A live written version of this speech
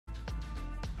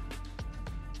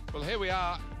Well, here we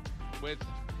are with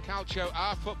Calcio,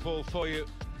 our football for you.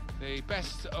 The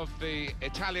best of the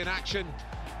Italian action.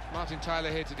 Martin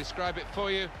Tyler here to describe it for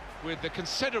you with the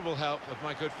considerable help of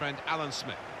my good friend Alan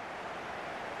Smith.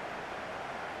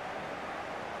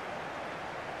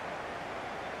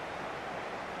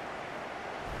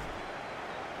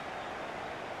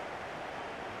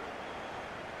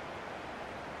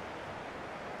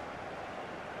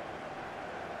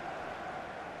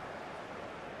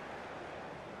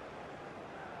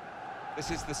 This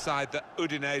is the side that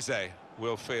Udinese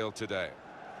will field today.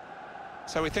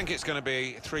 So we think it's going to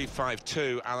be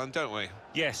 3-5-2, Alan, don't we?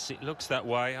 Yes, it looks that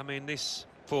way. I mean, this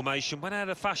formation went out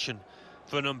of fashion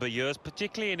for a number of years,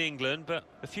 particularly in England, but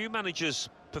a few managers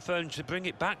prefer to bring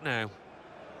it back now.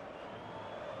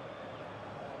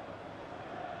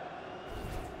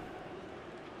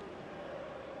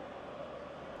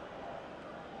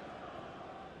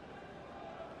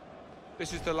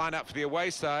 This is the lineup for the away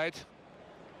side.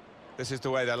 This is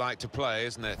the way they like to play,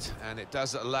 isn't it? And it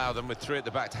does allow them, with three at the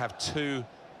back, to have two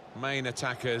main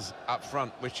attackers up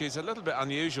front, which is a little bit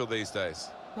unusual these days.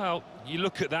 Well, you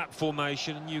look at that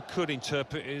formation and you could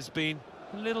interpret it as being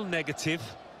a little negative,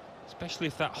 especially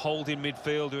if that holding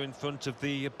midfielder in front of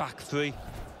the back three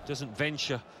doesn't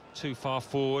venture too far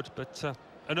forward. But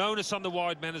an onus on the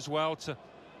wide men as well to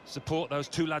support those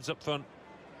two lads up front.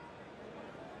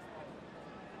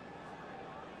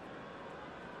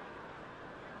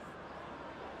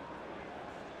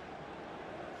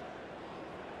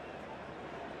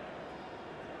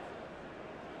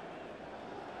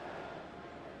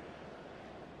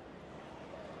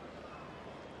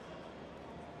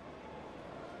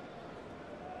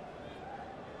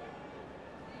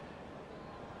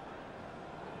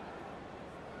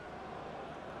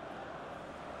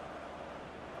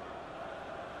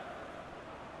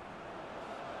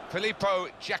 Filippo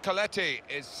Giacoletti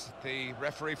is the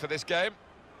referee for this game.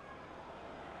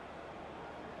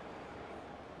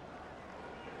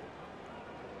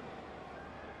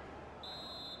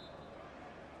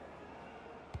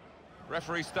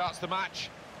 Referee starts the match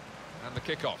and the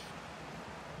kick-off.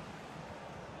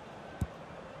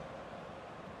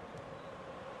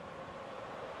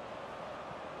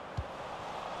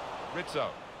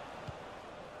 Rizzo.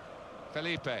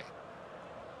 Felipe.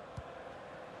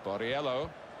 Borriello.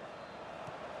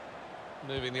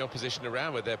 Moving the opposition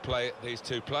around with these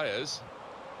two players.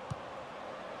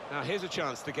 Now here's a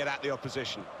chance to get at the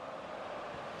opposition.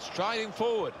 Striding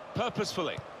forward,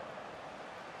 purposefully.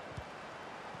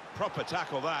 Proper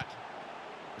tackle that.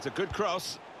 It's a good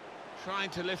cross.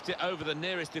 Trying to lift it over the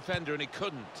nearest defender and he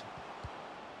couldn't.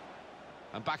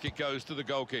 And back it goes to the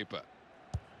goalkeeper.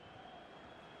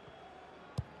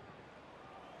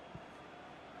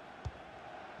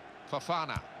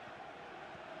 Fofana.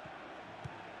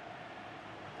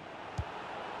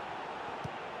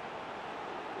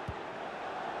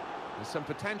 There's some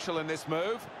potential in this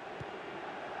move.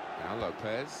 Now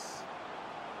Lopez.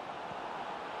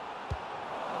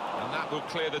 And that will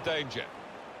clear the danger.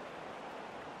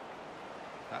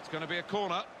 That's going to be a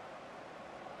corner.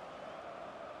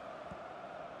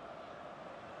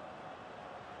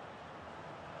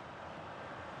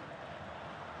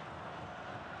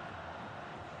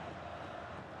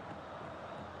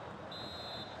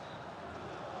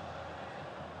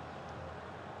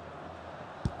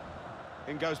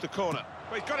 In goes the corner.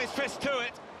 Well, he's got his fist to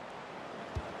it.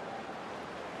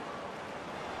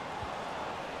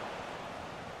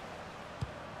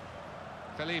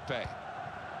 Felipe.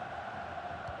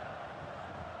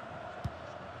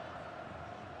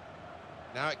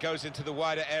 Now it goes into the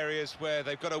wider areas where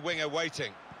they've got a winger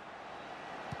waiting.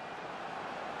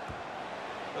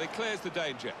 Well, he clears the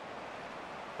danger.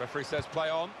 Referee says play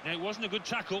on. Now, it wasn't a good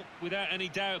tackle, without any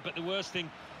doubt, but the worst thing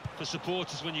for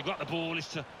supporters when you've got the ball is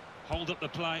to hold up the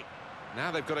play.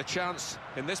 Now they've got a chance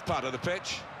in this part of the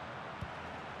pitch.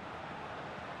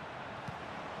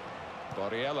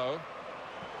 Borriello.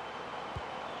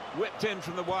 Whipped in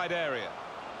from the wide area.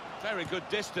 Very good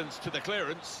distance to the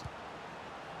clearance.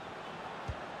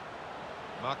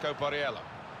 Marco Borriello.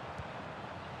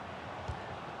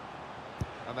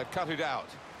 And they've cut it out.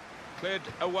 Cleared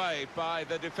away by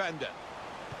the defender.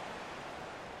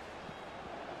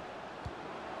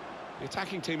 The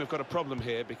attacking team have got a problem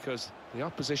here because the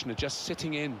opposition are just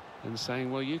sitting in and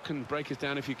saying, well, you can break us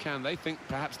down if you can. They think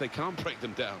perhaps they can't break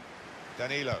them down.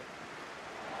 Danilo.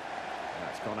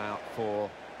 That's gone out for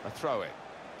a throw-in.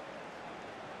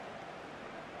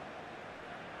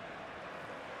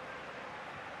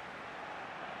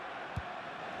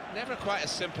 Never quite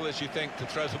as simple as you think to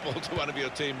throw the ball to one of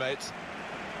your teammates.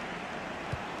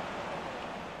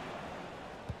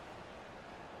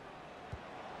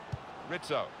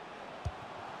 Rizzo.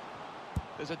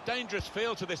 There's a dangerous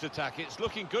feel to this attack. It's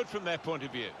looking good from their point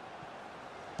of view.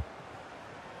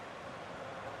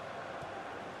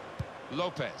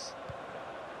 Lopez.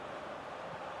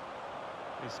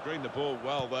 He screened the ball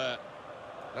well there.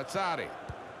 Lazzari.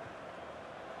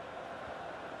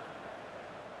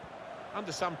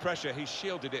 Under some pressure, he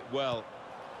shielded it well.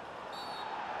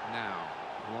 Now,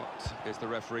 what is the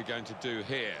referee going to do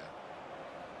here?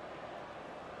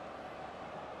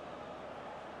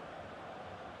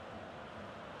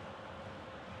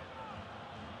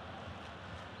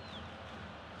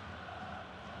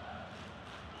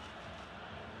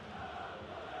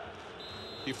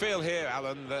 You feel here,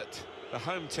 Alan, that the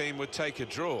home team would take a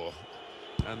draw,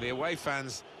 and the away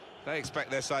fans, they expect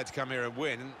their side to come here and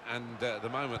win, and at the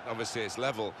moment, obviously, it's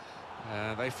level.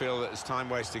 They feel that there's time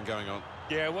wasting going on.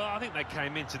 Yeah, well, I think they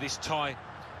came into this tie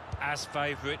as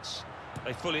favourites.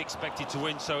 They fully expected to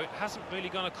win, so it hasn't really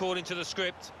gone according to the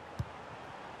script.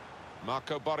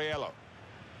 Marco Borriello.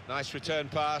 Nice return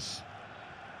pass.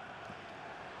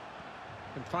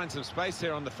 Can find some space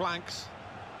here on the flanks.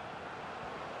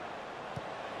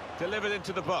 Delivered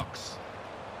into the box.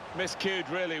 Miscued,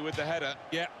 really, with the header.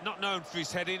 Yeah, not known for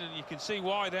his heading, and you can see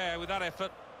why there with that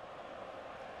effort.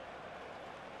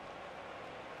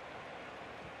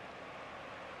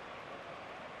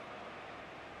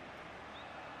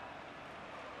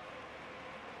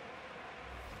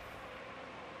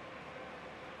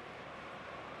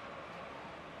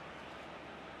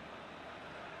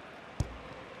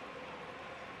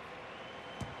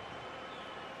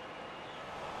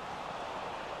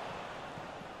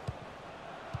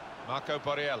 Marco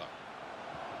Borriello.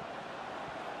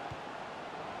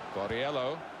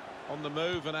 Borriello on the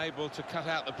move and able to cut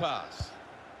out the pass.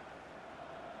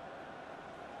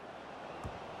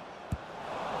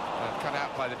 Cut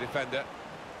out by the defender.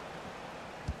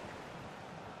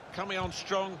 Coming on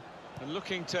strong and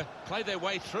looking to play their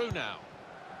way through now.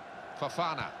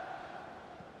 Fofana.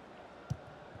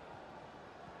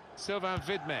 Sylvain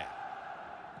Vidme.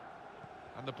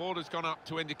 And the ball has gone up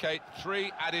to indicate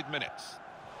 3 added minutes.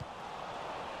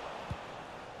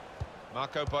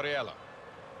 Marco Borriello.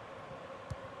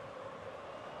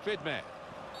 Vidme.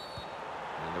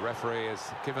 And the referee has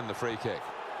given the free kick.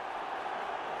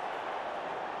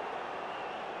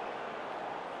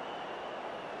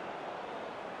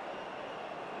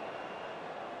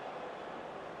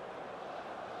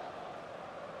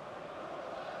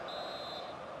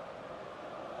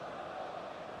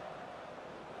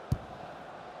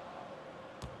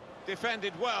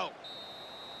 Defended well.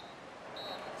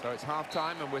 So it's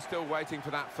half-time and we're still waiting for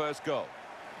that first goal.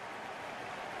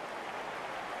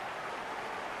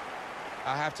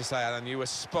 I have to say, Alan, you were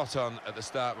spot on at the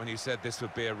start when you said this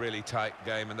would be a really tight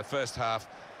game. In the first half,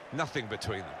 nothing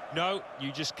between them. No,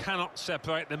 you just cannot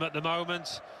separate them at the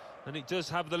moment. And it does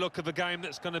have the look of a game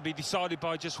that's going to be decided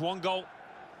by just one goal.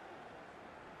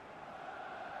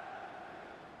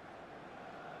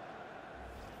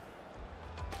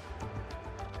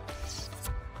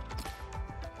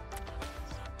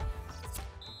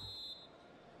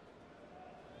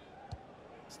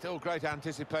 Still great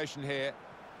anticipation here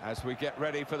as we get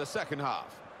ready for the second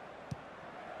half.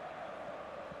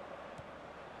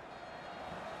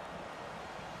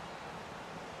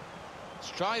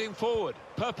 Striding forward,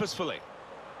 purposefully.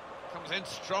 Comes in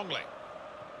strongly.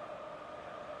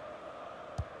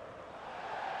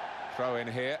 Throw in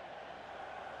here.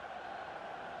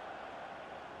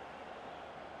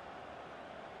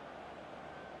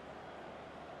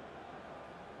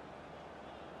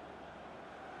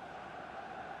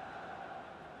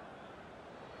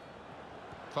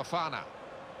 Fofana.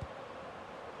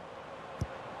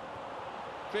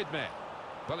 Vidme.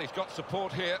 Well, he's got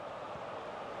support here.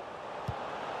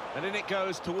 And in it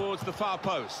goes towards the far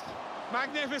post.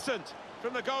 Magnificent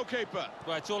from the goalkeeper.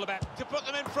 Well, it's all about To put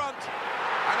them in front.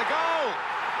 And a goal!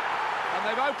 And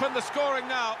they've opened the scoring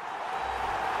now.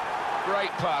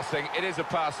 Great passing. It is a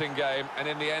passing game, and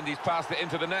in the end, he's passed it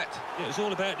into the net. it was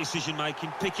all about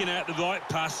decision-making, picking out the right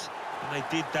pass, and they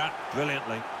did that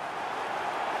brilliantly.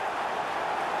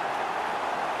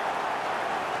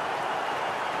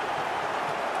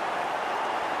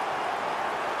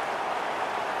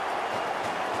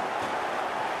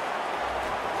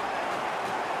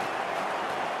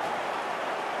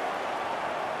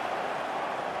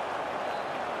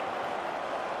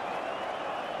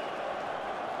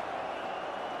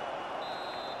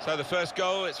 So the first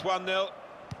goal, it's 1-0.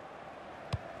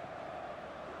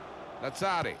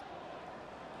 Lazzari.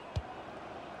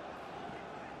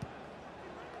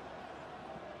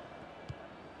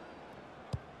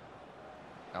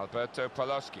 Alberto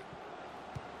Paloschi.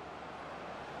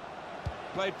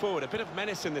 Played forward, a bit of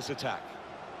menace in this attack.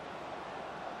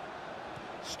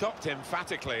 stopped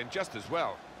emphatically and just as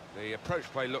well. The approach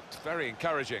play looked very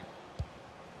encouraging.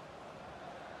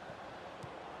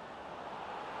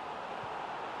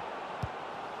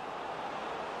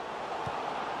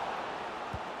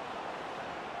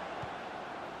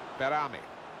 Berami.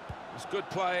 It was good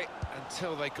play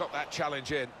until they got that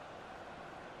challenge in.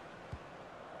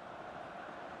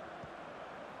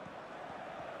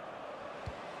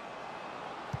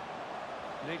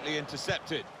 Neatly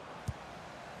intercepted.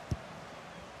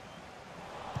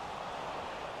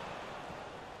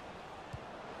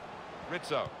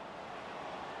 Rizzo.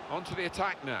 On to the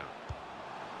attack now.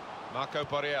 Marco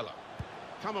Borriello.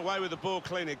 Come away with the ball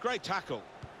cleanly. Great tackle.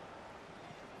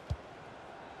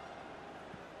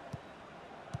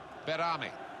 Berami.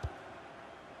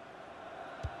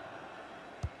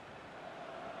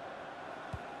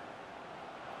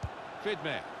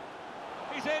 Vidmir.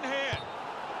 He's in here.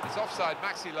 It's offside,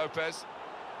 Maxi Lopez.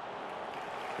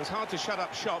 It's hard to shut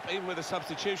up shop, even with a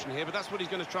substitution here, but that's what he's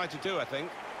going to try to do, I think.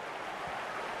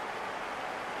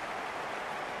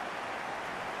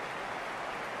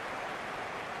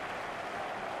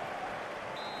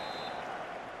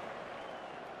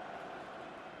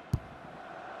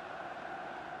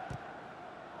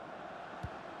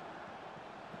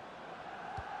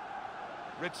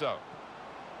 Rizzo.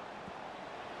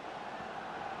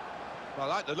 Well,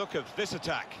 I like the look of this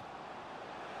attack.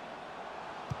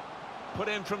 Put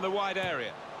in from the wide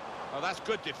area. Oh, that's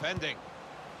good defending.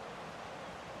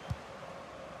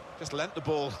 Just lent the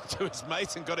ball to his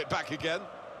mate and got it back again.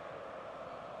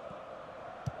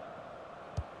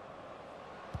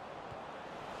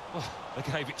 Oh,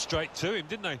 they gave it straight to him,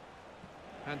 didn't they?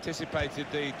 Anticipated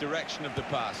the direction of the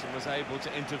pass and was able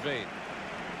to intervene.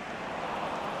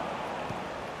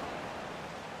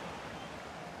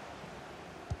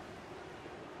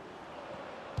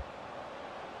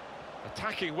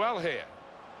 Attacking well here.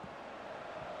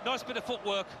 Nice bit of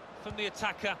footwork from the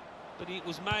attacker, but it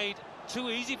was made too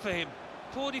easy for him.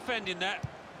 Poor defending that.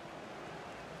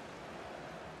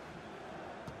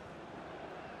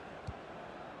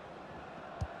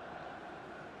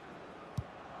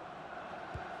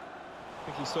 I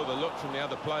think he saw the look from the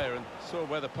other player and saw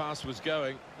where the pass was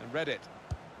going and read it.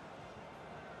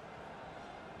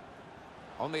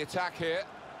 On the attack here.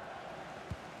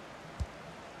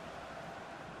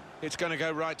 It's going to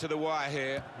go right to the wire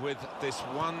here with this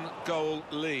one-goal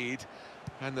lead.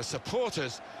 And the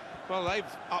supporters, well, they've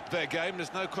upped their game,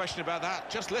 there's no question about that.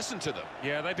 Just listen to them.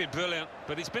 Yeah, they've been brilliant,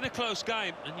 but it's been a close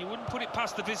game, and you wouldn't put it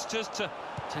past the visitors to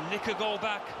nick a goal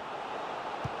back.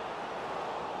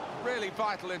 Really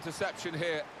vital interception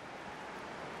here.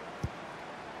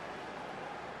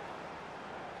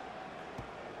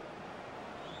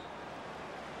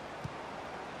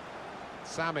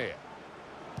 Samir.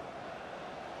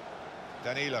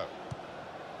 Danilo.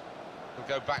 He'll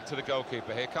go back to the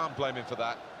goalkeeper here. Can't blame him for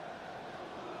that.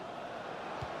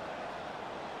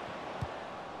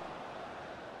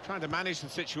 Trying to manage the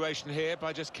situation here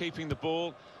by just keeping the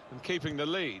ball and keeping the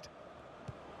lead.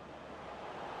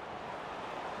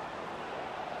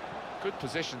 Good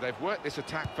position. They've worked this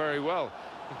attack very well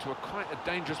into quite a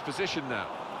dangerous position now.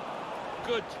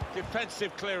 Good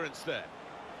defensive clearance there.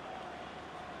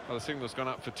 Well, the signal's gone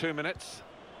up for 2 minutes.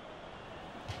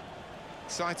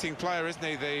 Exciting player, isn't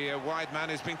he? The wide man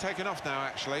has been taken off now,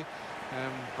 actually,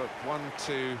 but one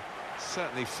to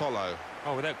certainly follow.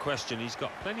 Oh, without question, he's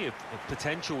got plenty of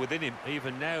potential within him.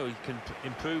 Even now, he can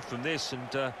improve from this, and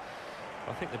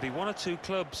I think there'll be 1 or 2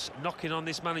 clubs knocking on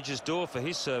this manager's door for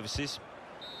his services.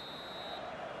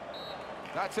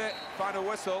 That's it, final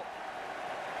whistle.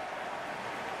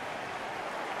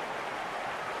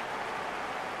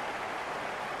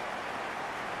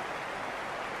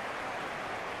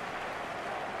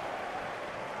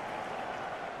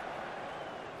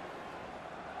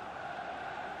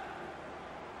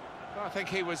 I think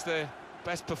he was the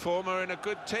best performer in a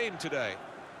good team today.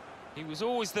 He was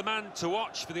always the man to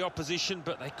watch for the opposition,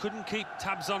 but they couldn't keep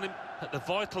tabs on him at the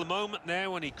vital moment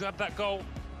now when he grabbed that goal.